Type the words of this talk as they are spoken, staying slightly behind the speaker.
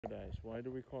Paradise. Why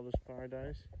do we call this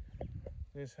paradise?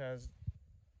 This has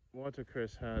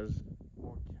watercress has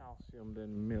more calcium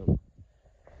than milk.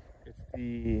 It's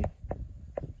the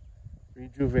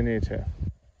rejuvenator.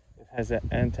 It has an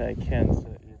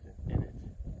anti-cancer agent in it.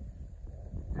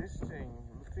 This thing,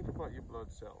 think about your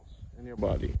blood cells in your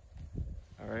body,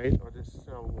 all right, or this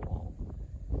cell wall.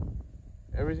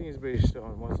 Everything is based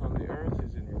on what's on the earth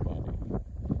is in your body.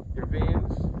 Your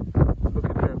veins, look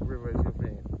at that river as your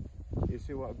vein. You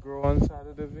see what grows inside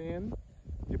of the vein?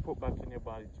 You put back in your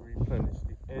body to replenish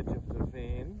the edge of the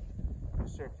vein, your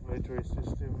circulatory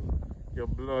system, your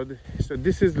blood. So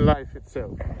this is life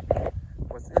itself.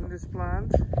 What's in this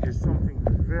plant is something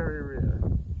very rare,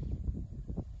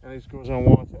 and it grows on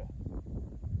water.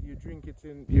 You drink it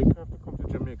in, you have to come to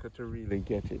Jamaica to really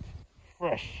get it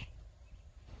fresh,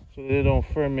 so they don't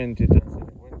ferment it.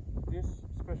 When this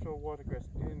special watercress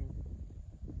in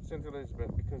St.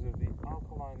 Elizabeth, because of the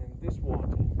alkaline in this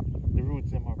water, the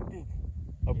roots them are big.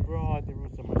 Abroad, the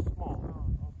roots them are small. Oh,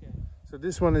 okay. So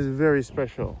this one is very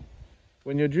special.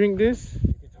 When you drink this,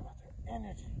 you get a lot of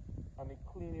energy, and it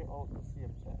cleans you out at the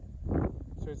same time.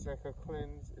 So it's like a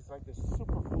cleanse. It's like the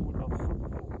superfood of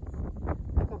superfoods,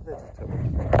 like a vegetable.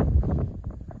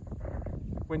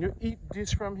 When you eat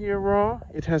this from here raw,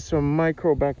 it has some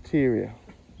microbacteria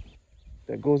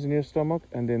that goes in your stomach,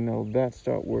 and then now that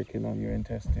start working on your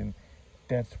intestine.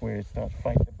 That's where it starts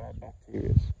fighting the bad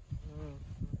bacteria.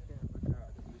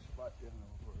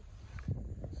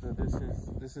 So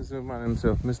this is the man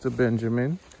himself, Mr.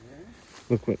 Benjamin. Yeah.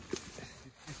 Look what.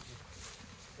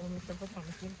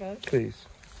 Please.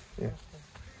 Yeah.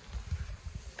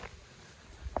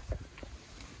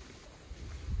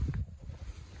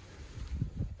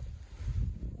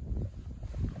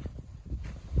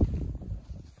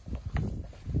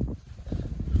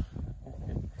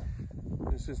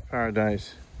 This is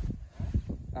paradise.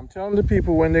 I'm telling the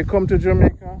people when they come to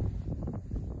Jamaica,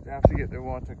 they have to get their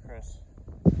watercress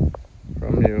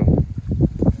from you.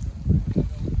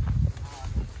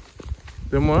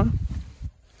 Them what?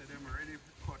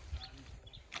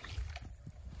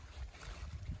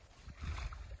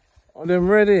 Oh, them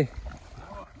ready?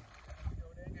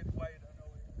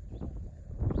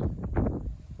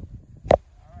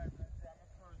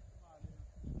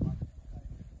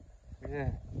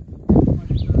 Yeah.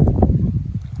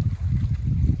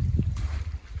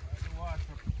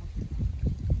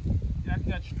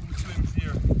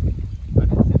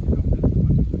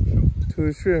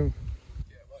 Two shrimp.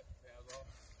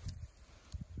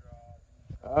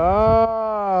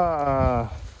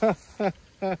 Ah.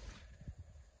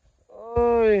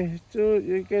 Oh, dude,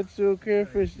 you get two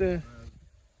crayfish there.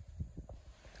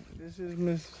 This is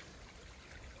Miss.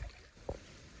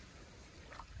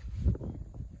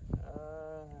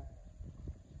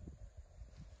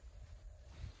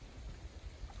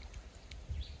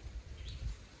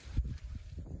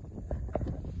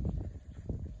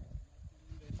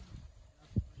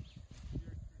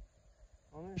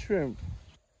 Only shrimp.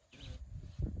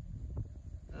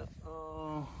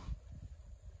 Uh-oh.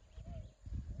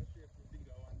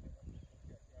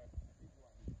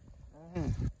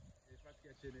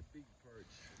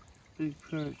 Big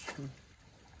perch.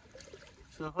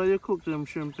 So how you cook them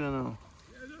shrimp there now?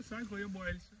 Yeah, just like how you boil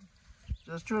some.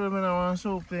 Just throw them in a one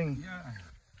soup thing? Yeah.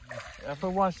 You have to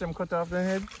wash them, cut off the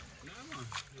head? No, man.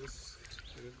 Just...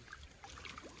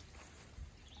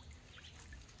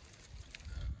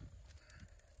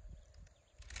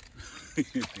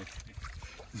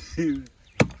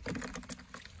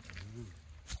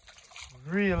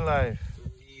 Real life.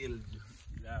 Real.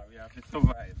 Yeah, we have to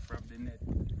survive from the net.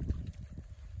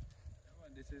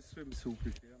 This is swim soup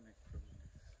if you make from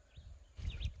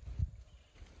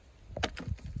this.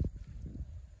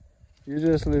 You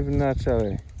just live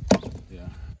naturally. Yeah.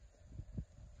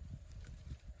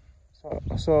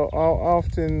 So how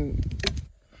often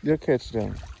you catch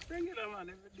them? Bring it on,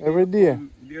 man. Every day?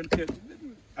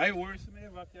 I worse me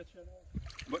ever catch it.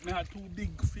 But I had two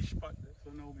big fish pots,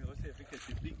 so now we will say if we catch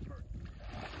a big perch.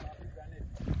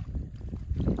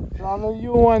 So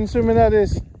you want swimming at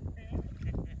this? At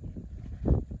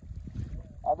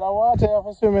the water you have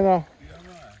to swim in now. Yeah,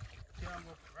 man. Can't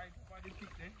go right over the kick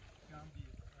there. Can't be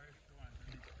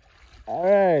right.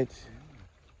 Alright.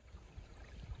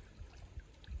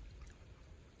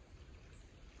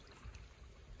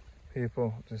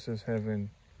 People, this is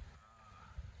heaven.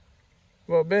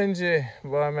 But Benji,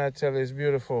 boy, I tell you, it's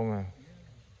beautiful, man.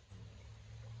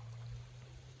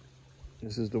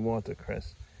 This is the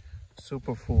watercress.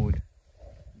 Superfood.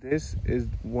 This is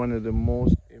one of the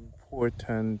most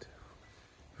important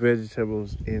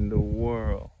vegetables in the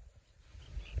world.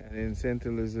 And in St.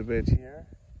 Elizabeth here,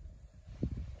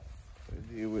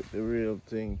 Deal with the real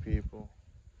thing, people.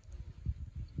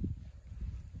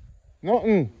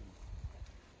 Nothing.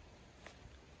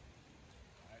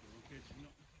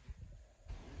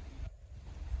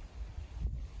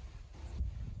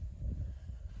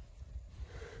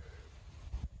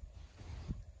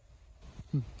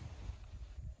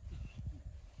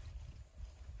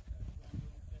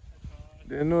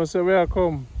 They know so where I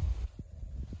come.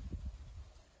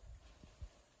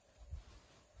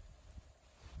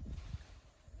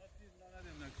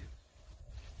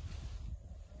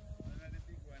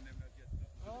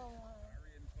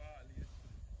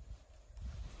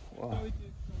 Wow.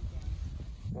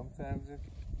 Sometimes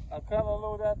I can't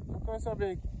load that because it's so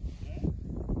big.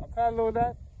 I can't load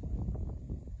that.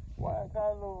 Why I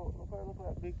can't load? Look at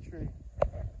that big tree.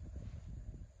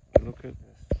 Look at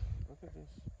this. Look at this.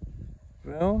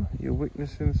 Well, you're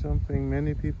witnessing something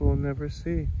many people never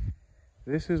see.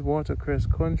 This is watercress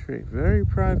country. Very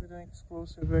private and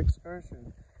exclusive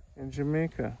excursion in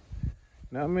Jamaica.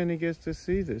 Not many gets to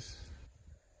see this.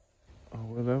 Or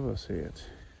will ever see it.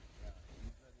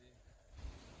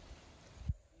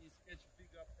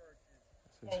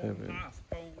 This is heaven.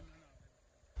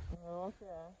 Oh, okay.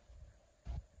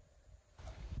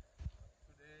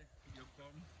 Today you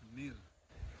come nil.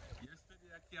 Yesterday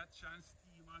I catch and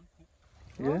steam and cook.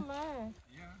 Yeah? Oh, man.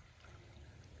 Yeah.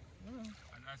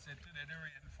 And I said today the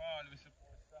rain fall, we're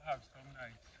supposed to have some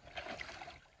nice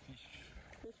fish.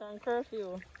 Fish and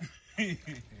curfew.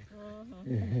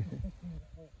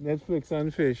 Netflix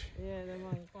and fish. Yeah, them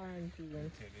on quarantine.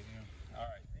 I'm telling you.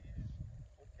 Alright, these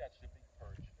we'll catch the big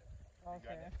perch there. We Okay.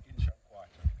 got an inch and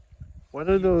quarter. What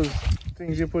are those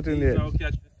things you put in there? These I'll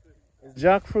catch the swim. Is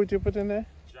jackfruit you put in there?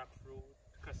 Jackfruit,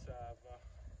 cassava,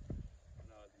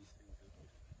 and all these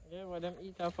things. Yeah, well, them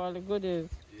eat up all the goodies.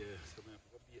 Yeah, so we have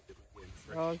to beat them again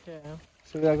fresh. Okay.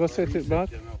 So I go set it back?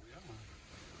 Them out, yeah, man.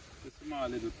 Just a small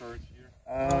little perch here.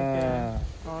 Ah.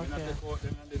 We're not Okay. take out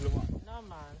them a little one. No,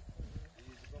 man.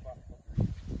 These go back for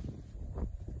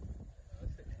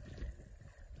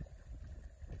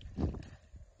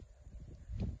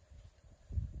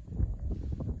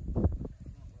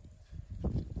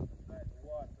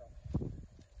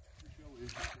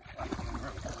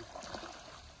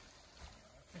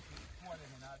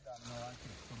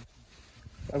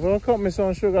I'm going to cut me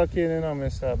some sugar cane in on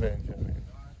Mr. Benjamin.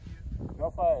 No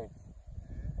fight.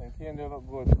 And cane they look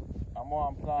good. I'm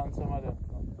going to plant some of them.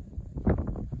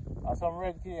 And some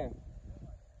red cane.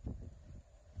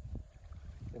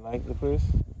 You like the place?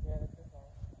 Yeah, this is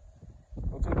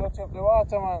nice. But you don't chop the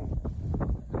water, man.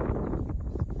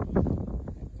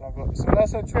 So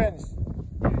that's a trench.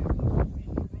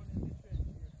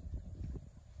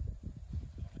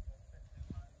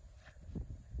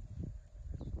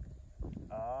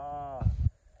 Ah,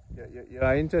 you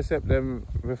intercept them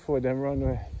before them run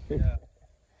away. Yeah.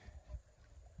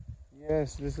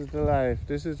 Yes, this is the life.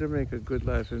 This is Jamaica, good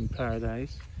life in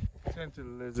paradise. St.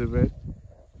 Elizabeth.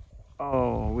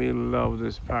 Oh, we love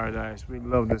this paradise. We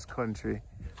love this country.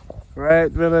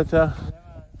 Right, Villetta? Yeah,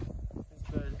 man. This is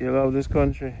good. You love this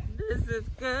country? This is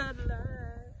good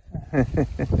life.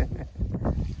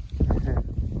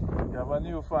 You have a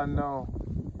new fan now.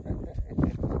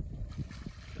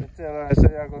 You tell her I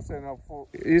said you're going to send up food.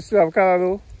 You still have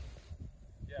callaloo?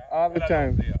 Yeah. All the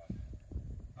time. Yeah.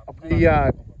 Up the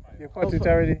yard. You cut it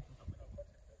already?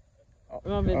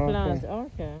 We want to Okay. plant.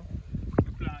 Okay.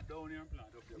 We plant down here and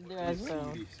plant up here. Yeah, so.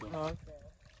 Okay.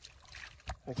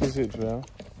 That is it, well.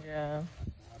 Yeah.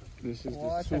 This is the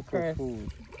Watercress. superfood.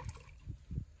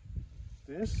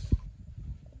 This,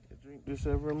 you drink this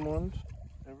every month,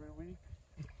 every week.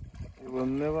 You will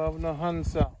never have no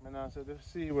hansa. I mean, I said the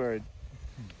C word.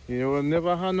 You will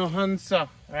never have no hansa,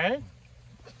 right?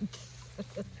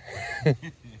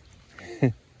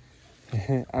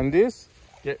 And this,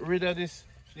 get rid of this,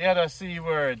 the other C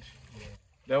word.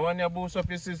 The one you boost up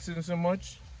your system so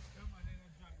much.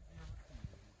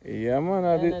 Yeah, man,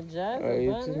 I did. Energize I eat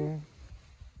it, it, man.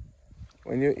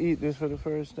 When you eat this for the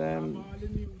first time, All the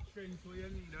nutrients so you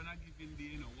need and I give in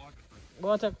the watercress.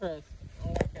 Watercress.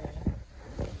 Okay.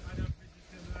 Other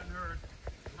vegetable and herb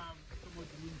have so much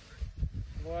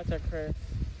nutrients. Watercress.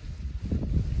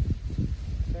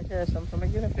 Take care of some from a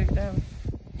guinea pig then.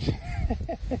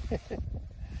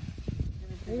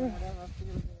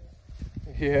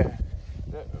 yeah.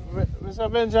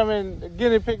 Mr. Benjamin, the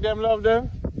guinea pig them love them?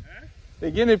 Eh?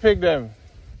 The guinea pig them?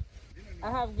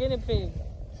 I have guinea pigs.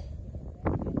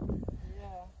 Yeah.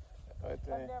 But,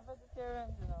 But they're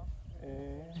vegetarians, you know.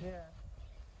 Yeah.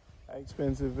 how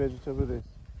expensive vegetable is?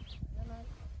 You know.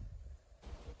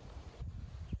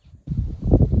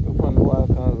 Look on the wild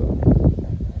color.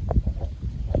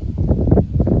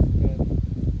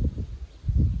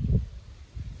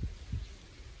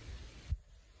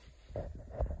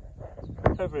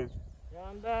 heaven.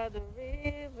 Yonder the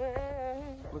river.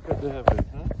 Look at the heaven,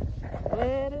 huh?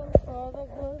 Waiting for the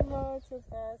good Lord to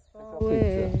pass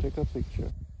away. Take a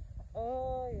picture.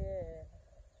 Oh, yeah.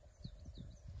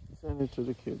 Send it to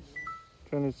the kids.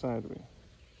 Turn it sideways.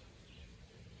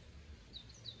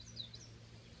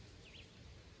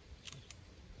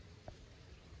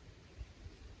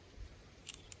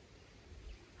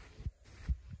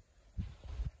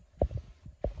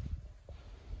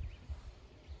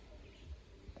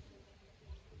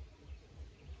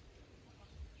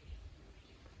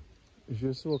 If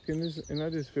you soak in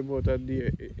this for about a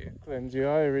day, it cleanse you,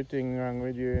 everything wrong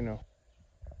with you, you know.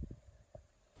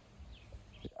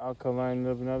 The alkaline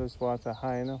level in this water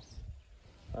high, you know.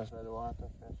 That's why the water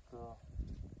fish grow.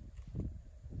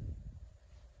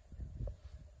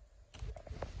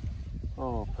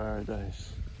 Oh,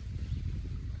 paradise.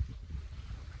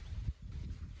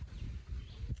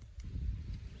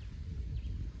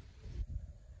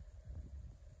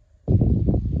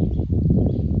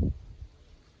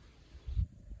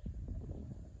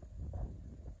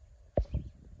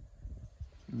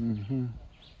 Mm-hmm.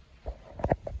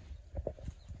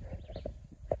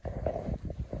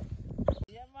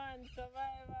 Yeah, man,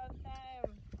 survival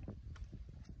time.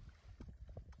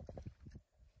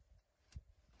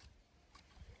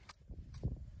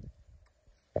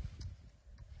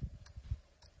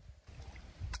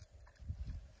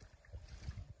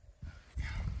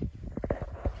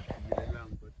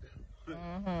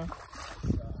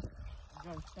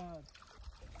 Jump start.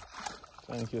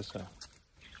 Thank you, sir.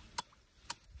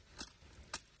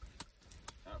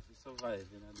 Survive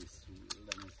in this see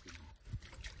other piece.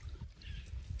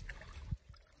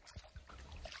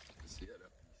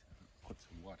 Put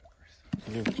some water first.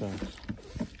 Give chance.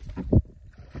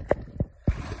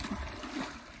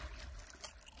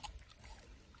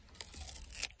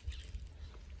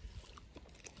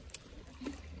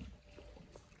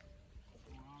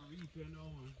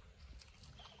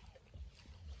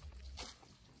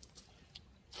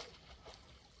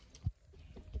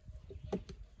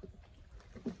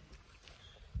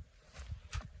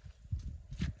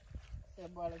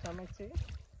 Boil it and make tea?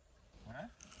 Huh?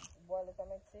 Boil it and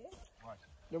make tea? What?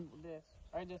 This.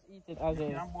 I just eat it as is. You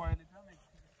can boil it and make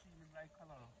tea like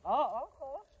color. Oh,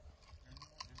 okay.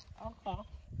 Okay.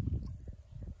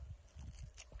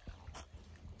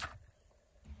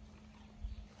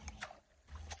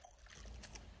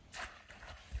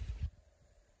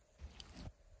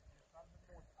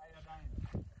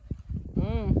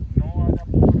 No other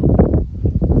product.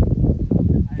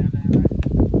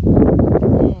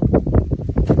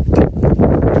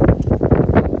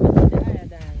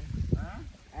 Iodine.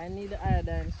 I need the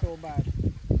iodine so bad.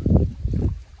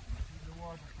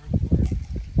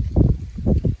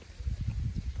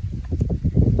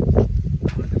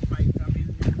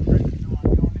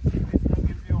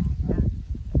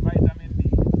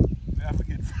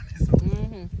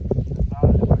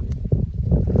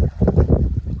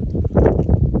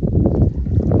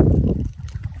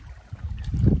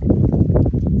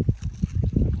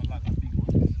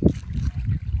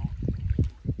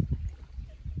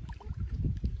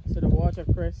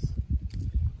 Watercress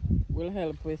will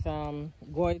help with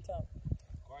goiter,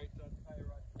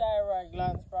 thyroid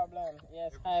glands problem.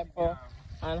 Yes, hypo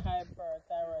and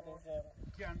hyperthyroidism,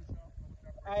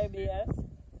 IBS.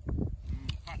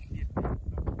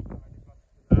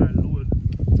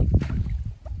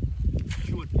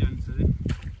 Short cancer.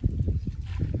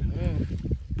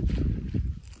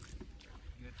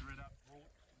 Get rid of both,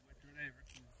 get rid of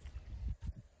everything.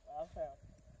 Okay.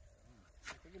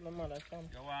 Give my mother some.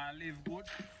 You want to live good?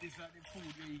 These are the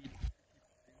food you eat.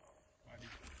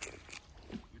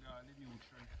 With all the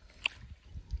nutrients.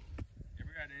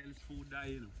 Everybody else food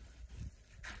die, you know.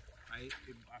 I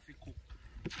have to cook.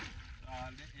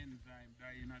 All the enzyme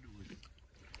die in the wood.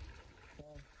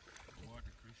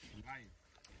 Water crisp live.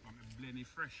 I'm a blend it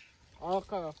fresh.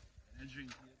 Okay. I drink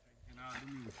it and all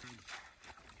the nutrients.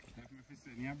 If I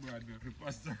say in abroad, I have to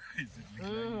pasteurize it.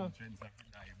 Like nutrients have to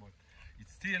die, but it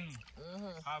still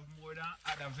have more than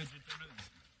other vegetables.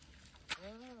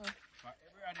 But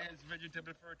every other is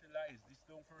vegetable fertilized. This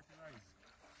don't fertilize.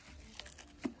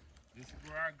 This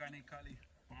grow organically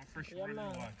from fresh running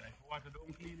water. If water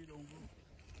don't clean it, don't grow.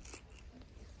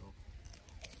 So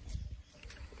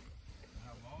I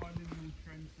have all the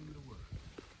nutrients in the world.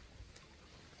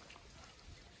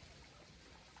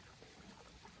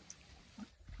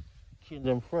 Keep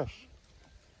them fresh.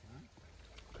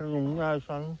 Keep them nice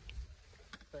and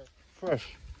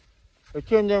fresh. You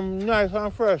keep them nice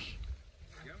and fresh.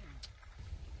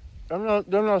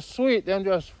 They're not sweet, they're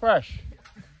just fresh.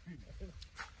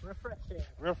 Refreshing.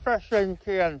 Refreshing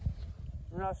can.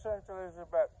 No, St.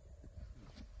 Elizabeth.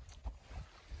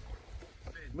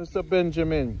 Mr.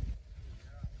 Benjamin.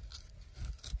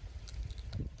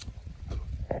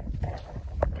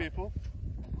 People,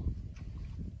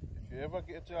 if you ever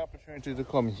get the opportunity to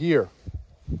come here,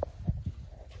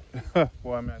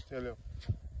 boy, I tell you,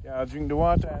 yeah, drink the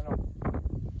water, you know.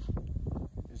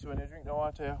 It's when you drink the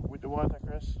water with the water,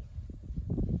 Chris.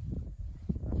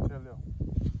 I tell you.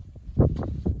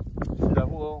 See that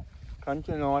whole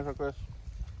container of water, Chris?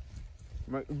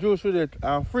 Make juice with it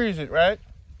and freeze it, right?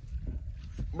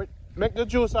 Make the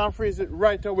juice and freeze it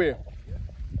right away.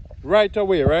 Right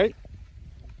away, right?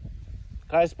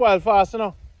 Cause it spoil fast, you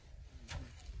know?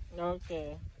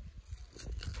 Okay.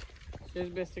 So it's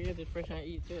best to get it fresh and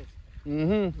eat it.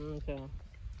 Okay.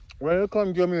 When you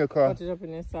come to Jamaica, Put it up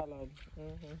in a salad.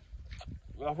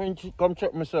 I think come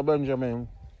check Mr. Benjamin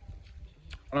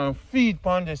and feed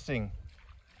upon this thing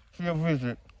for your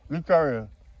visit. Literally.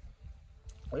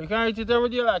 You can eat it every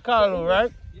day like Carlo,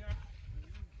 right? Yeah.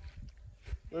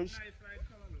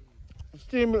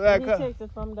 Steam it like He takes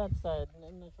it from that side.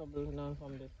 No trouble now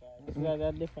from this side. It's like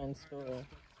a different story.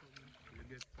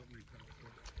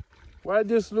 Why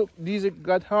this look, these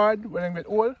got hard when they get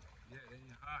old? Yeah,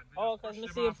 they're hard. Oh, because me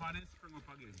see. Spring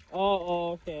up again.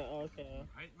 Oh, okay, okay.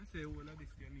 I say all of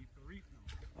this you need to reap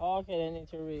now. Oh, okay, they need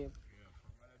to reap.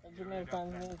 Yeah, The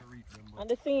Jamaicans need. to reap them. And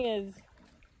the thing is,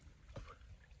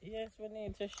 yes, we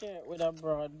need to share it with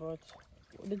abroad, but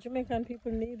the Jamaican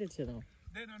people need it, you know.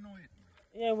 They don't know it.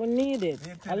 Yeah, we need it.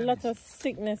 A lot of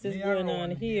sickness is going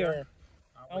on here,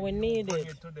 and we need bring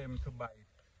it. it to them to buy it.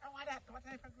 Oh, what that? What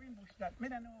type of green bush that? Me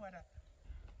don't know what that.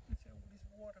 Me say, oh, this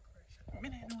water correction. Me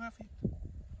don't know half it.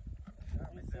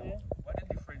 Me say, what the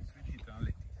difference with it and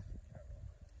lettuce?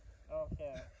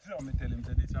 Okay. So me tell him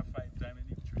that it's a 5 times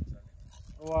nutrients.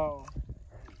 Wow.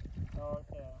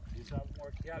 Okay. It have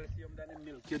more calcium than the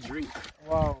milk you drink.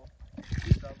 Wow.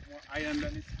 It have more iron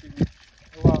than the skin.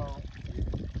 Wow.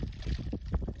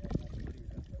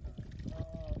 So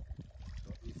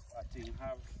if I think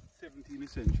have 17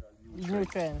 essential nutrients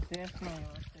Nutrients, yes, ma'am.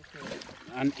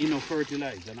 and enough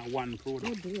fertilizer and one product.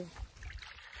 Oh dear.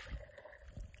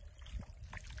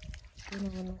 You know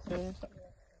what I'm saying?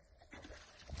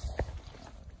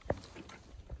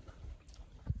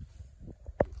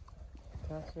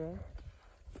 That's right.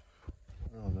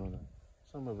 No.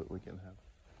 Some of it we can have.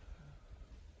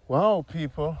 Wow,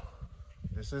 people.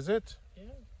 This is it. Yeah.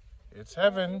 It's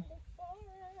heaven.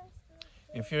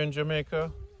 If you're in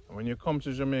Jamaica, when you come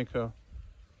to Jamaica,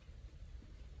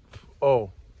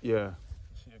 oh, yeah.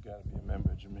 So you gotta be a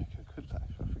member of Jamaica Good Life.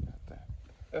 I forgot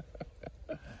that.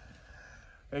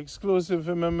 Exclusive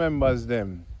for my members,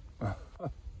 them.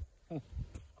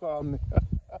 Call me.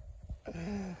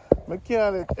 I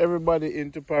can't let everybody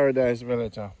into paradise,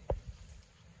 Veleta.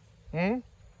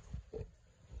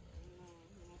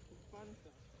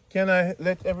 Can I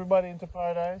let everybody into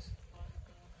paradise?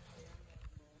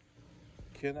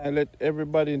 Can I let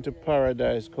everybody into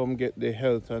paradise come get the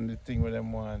health and the thing where they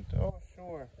want? Oh,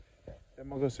 sure. Then I'm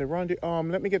going to say, Randy,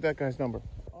 let me get that guy's number.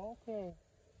 Okay.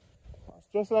 It's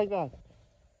just like that.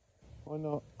 Oh,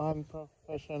 no,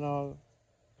 unprofessional.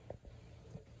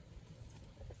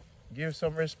 Give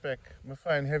some respect. Me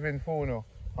find heaven for no.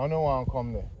 I don't want to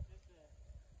come there.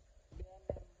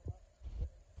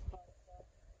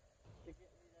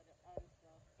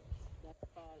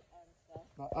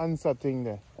 The answer thing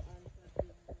there.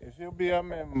 If you be a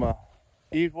member,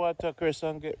 eat water, Chris,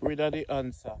 and get rid of the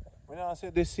answer. We don't say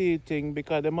the seed thing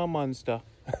because they're a monster.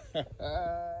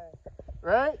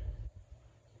 Right?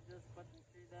 Just put the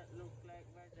tree that look like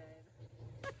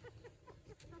vagina.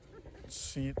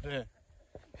 See it there.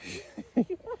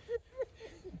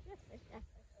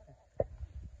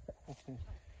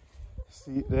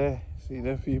 See it there. See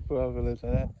the people have a look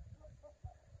at that.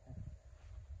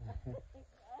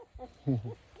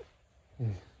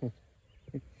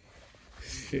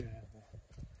 Yeah.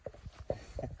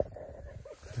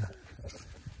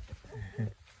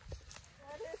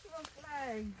 What does it look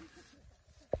like?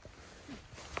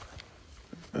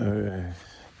 Alright.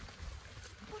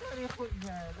 Put on your foot,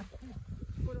 girl.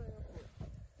 Put on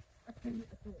your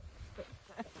foot.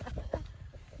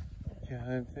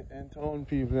 Yeah, and town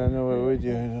people, I know what with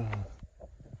you, you know.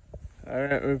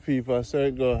 Alright, my people, I saw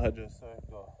it go, I just saw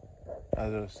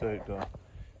it go.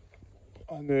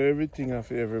 I know everything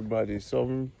of everybody.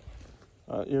 Some,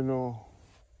 you know.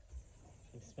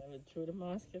 You smell it through the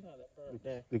mask, you know, the bird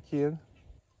there. The cane?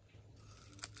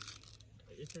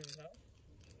 You turn it out?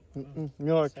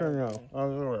 No, I turn out. How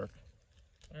does it work?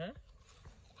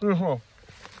 Huh?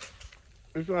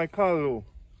 It's like Carlo.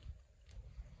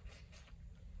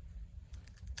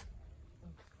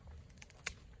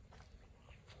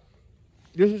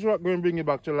 This is what going to bring you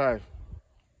back to life.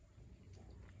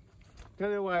 Tell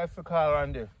your wife to call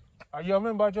Randy. Are you a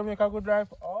member of Jamaica Good Life?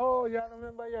 Oh, you don't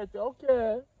remember yet?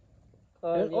 Okay.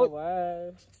 Call your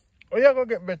wife. Oh, you're going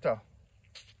to get better.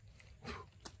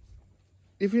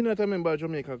 If you're not a member of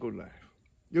Jamaica Good Life,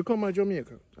 you come to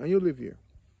Jamaica and you live here.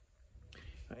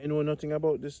 And you know nothing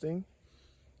about this thing?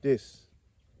 This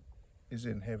is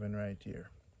in heaven right here.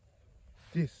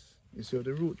 This is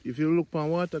the root. If you look on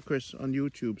watercress on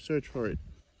YouTube, search for it.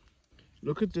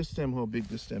 Look at the stem, how big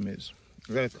the stem is.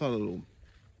 Right color loom.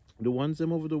 The one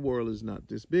stem over the world is not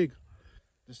this big.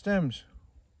 The stems.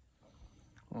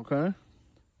 Okay?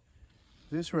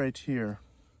 This right here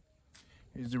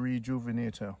is the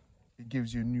rejuvenator. It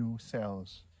gives you new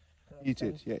cells. Eat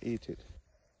it. Yeah, eat it.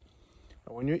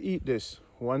 And when you eat this,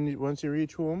 once you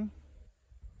reach home,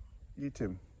 eat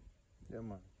him. Yeah,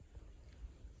 man.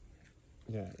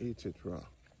 Yeah, eat it raw.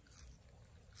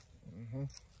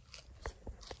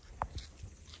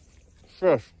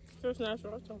 Fresh. Just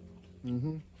natural.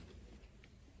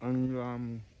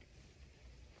 And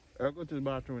I go to the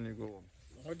bathroom when you go home.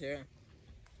 Oh dear.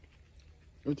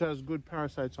 It has good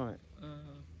parasites on it.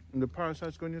 And the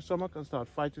parasites go in your stomach and start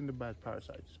fighting the bad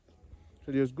parasites.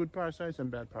 So there's good parasites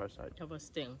and bad parasites. Have a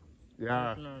sting.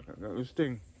 Yeah, the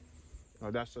sting.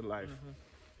 Oh, that's the life.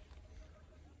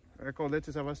 I call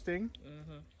lettuce have a sting.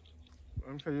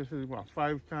 I'm sure this is what,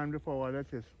 5 times before what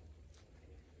lettuce.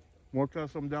 More than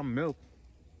some damn milk.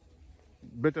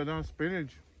 Better than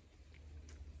spinach.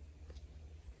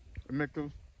 It make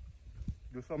them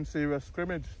do some serious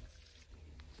scrimmage.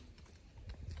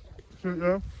 See,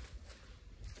 yeah?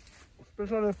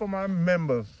 Especially for my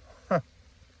members.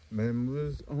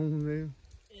 Members only.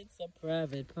 It's a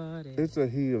private party. It's a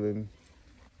healing.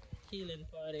 Healing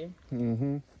party.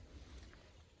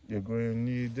 You're going to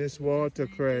need this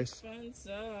watercress.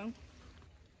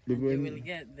 You will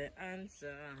get the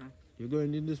answer. You're going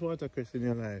to need this watercress in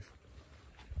your life.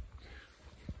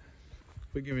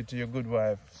 We give it to your good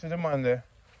wife. See the man there?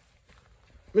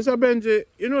 Mr. Benji,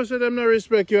 you know, so them not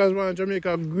respect you as one of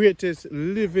Jamaica's greatest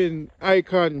living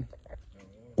icon.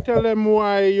 Tell them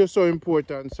why you're so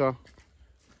important, sir.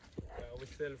 We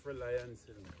self-reliance.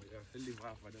 We have to live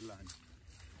off of the land.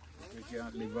 We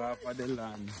can't live off of the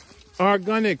land.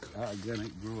 Organic.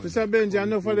 Organic growth. Mr. Benji, I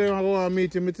know for them go on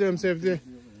meeting. Me tell them say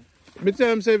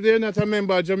if they're not a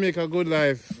member of Jamaica Good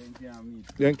Life,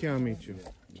 they can't meet you.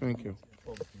 Thank you.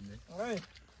 Alright.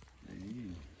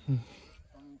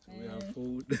 We have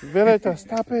food. Veleta,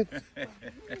 stop it.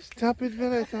 Stop it,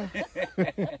 Veleta.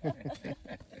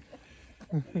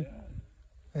 You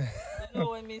know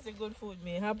when me say good food,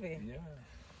 me happy. Yeah.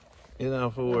 You don't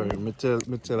have to worry. Me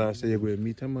tell her, say you're going to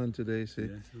meet a man today. Say,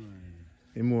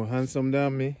 he's more handsome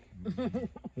than me.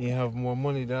 He have more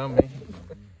money than me.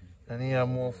 And he have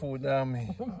more food than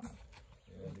me.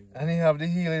 And he have the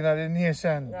healing of the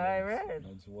nation. Alright.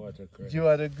 You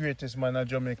are the greatest man of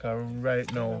Jamaica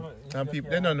right now. And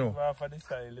people, they don't know. For this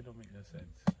side, it don't make no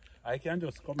sense. I can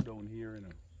just come down here, you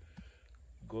know,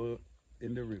 go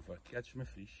in the river, catch my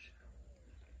fish,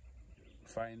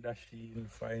 find a sheen,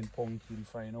 find pumpkin,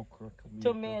 find okra,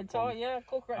 tomato, yeah,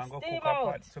 cook right, steam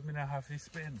out. So I have to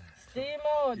spend. Steam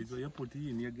out. It's what you put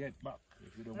in, you get back.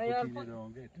 If you don't put in, you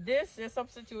don't get. This, you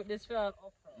substitute this for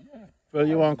okra. Yeah. Well,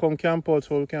 you want to come camp out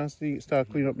so we can start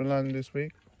cleaning up the land this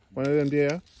week? One of them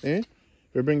there, eh?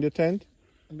 We bring the tent?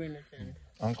 Bring the tent.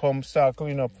 And come start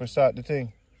cleaning up for start the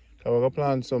thing. So we're going to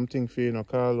plan something for you,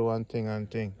 Carlo and thing.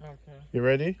 Okay. You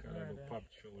ready?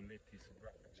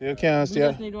 So you can't stay. We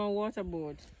just need one water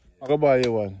boat. I'll go buy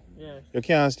you one. Yes. You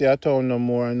can't stay at town no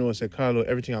more and know, say, Carlo,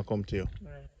 everything will come to you.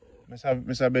 Right.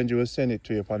 Mr. Benji will send it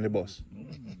to you on the bus.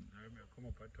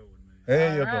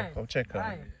 There you go. Come check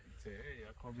out.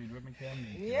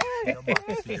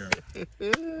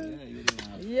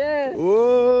 Yes.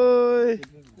 Oi.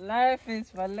 Life is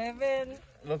for living.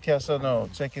 Look here, so now,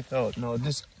 check it out. Now,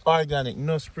 this organic,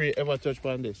 no spray ever touch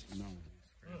on this. No.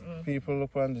 People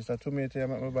look on this, a tomato, I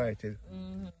make me bite it.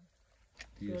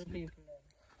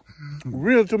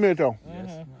 Real tomato.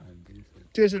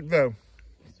 Taste it well.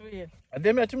 Sweet. And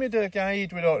them tomato you can't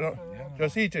eat without, no?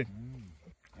 Just eat it.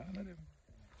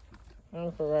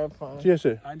 Taste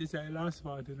it. And this is the last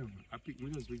part, you know. I pick me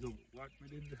just because what we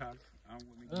did have and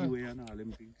what we give away and all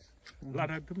them things. A lot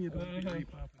of tomatoes.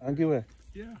 And give away?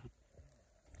 Yeah.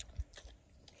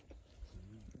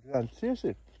 And taste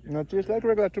it. You know, it tastes like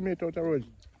regular tomato out the road.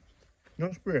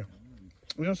 No spray.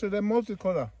 We don't see them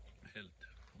multicolor. Health.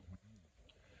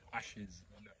 Ashes.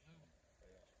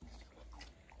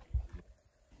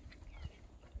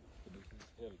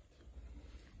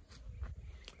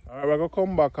 Alright, we're going to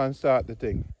come back and start the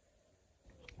thing.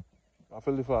 I have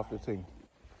to lift off the thing.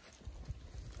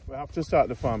 We have to start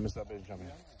the farm, Mr.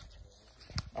 Benjamin.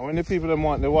 And when the people that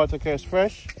want the watercress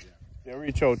fresh, they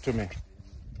reach out to me.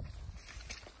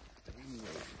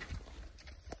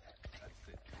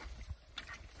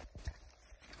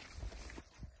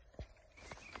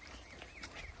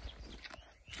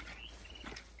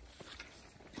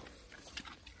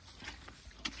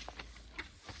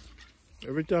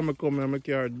 Every time I come here, I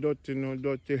carry dirty, no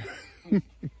dirty.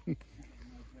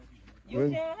 You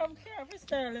can't have care for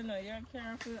style, you know. You're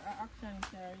care for action,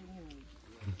 care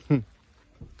you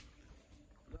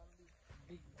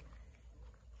big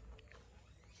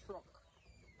truck.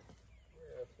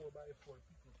 Yeah, 4x4.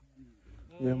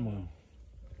 Yeah, man.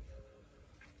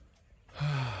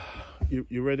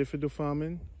 You ready for the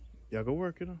farming? You go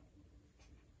work, you know?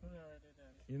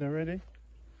 You not ready?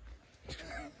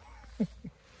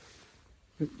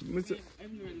 Mr.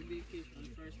 I'm on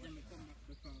vacation first time I come back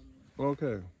to farming.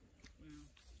 Okay.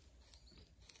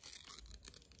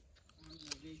 I'm on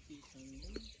vacation.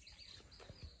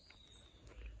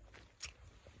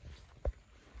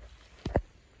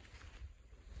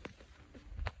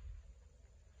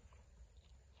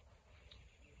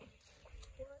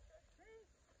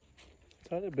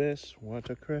 Tell the best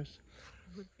watercress.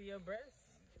 Good for your breast.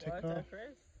 Take off.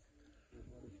 Watercress.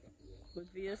 Good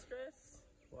for your stress.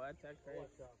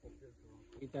 Watercress.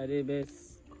 It's the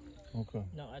best. Okay.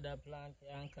 No other plant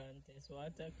can contest.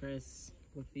 Watercress.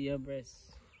 Good for your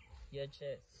breast. Your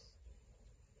chest.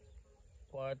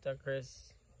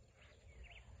 Watercress.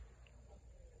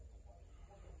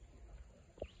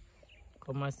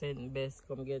 Come and send best.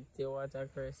 Come get the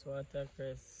watercress.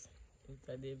 Watercress. It's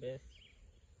the best.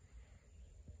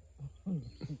 Tune.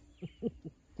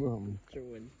 Run the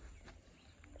tune.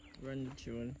 Run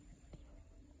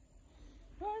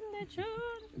the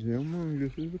tune. Yeah, man,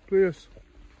 this is the place.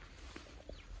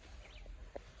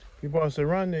 People say,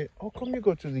 Randy, how come you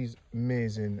go to these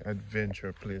amazing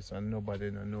adventure places and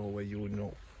nobody know where you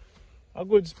know? A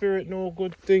good spirit know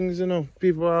good things, you know.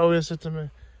 People always say to me,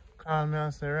 call me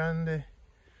and say, Randy,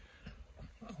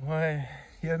 why,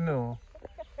 you know,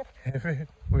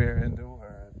 everywhere in the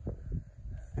world.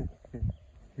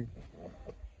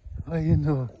 Why, you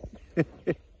know,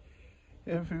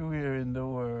 everywhere in the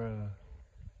world.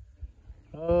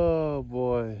 Oh,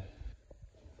 boy.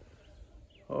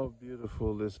 How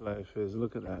beautiful this life is.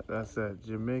 Look at that. That's that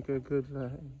Jamaica good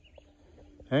life.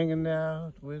 Hanging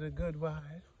out with a good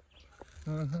wife.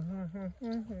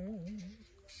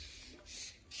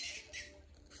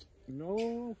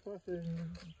 No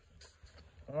fussing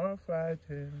or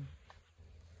fighting.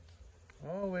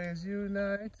 Always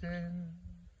uniting.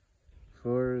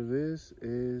 For this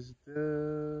is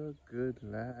the good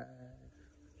life.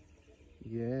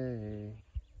 Yay.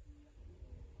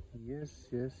 Yes,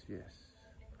 yes, yes.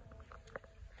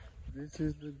 This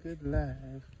is the good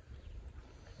life.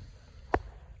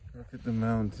 Look at the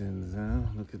mountains, huh?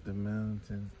 Look at the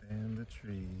mountains and the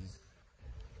trees.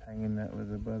 Hanging out with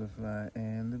the butterfly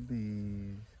and the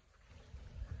bees.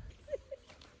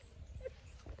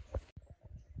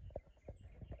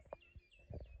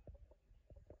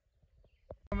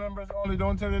 Members only,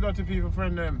 don't tell your dirty people,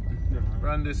 friend them.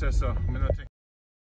 Randy says so.